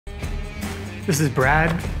This is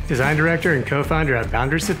Brad, design director and co-founder at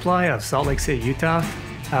Boundary Supply of Salt Lake City, Utah.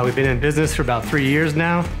 We've been in business for about 3 years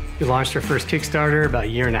now. We launched our first Kickstarter about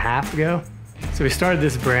 1.5 years ago. So we started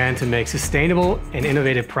this brand to make sustainable and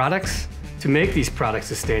innovative products. To make these products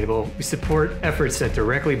sustainable, we support efforts that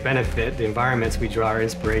directly benefit the environments we draw our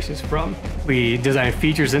inspirations from. We design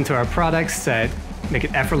features into our products that make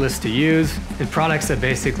it effortless to use, and products that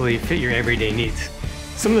basically fit your everyday needs.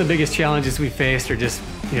 Some of the biggest challenges we faced are just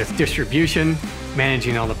distribution,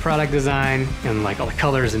 managing all the product design, and all the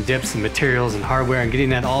colors and dips and materials and hardware, and getting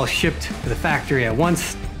that all shipped to the factory at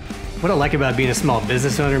once. What I like about being a small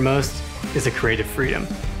business owner most is the creative freedom.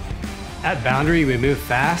 At Boundary, we move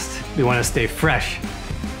fast. We want to stay fresh.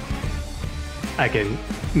 I can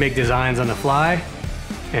make designs on the fly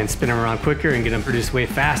and spin them around quicker and get them produced way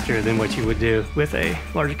faster than what you would do with a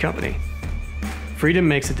larger company. Freedom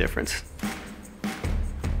makes a difference.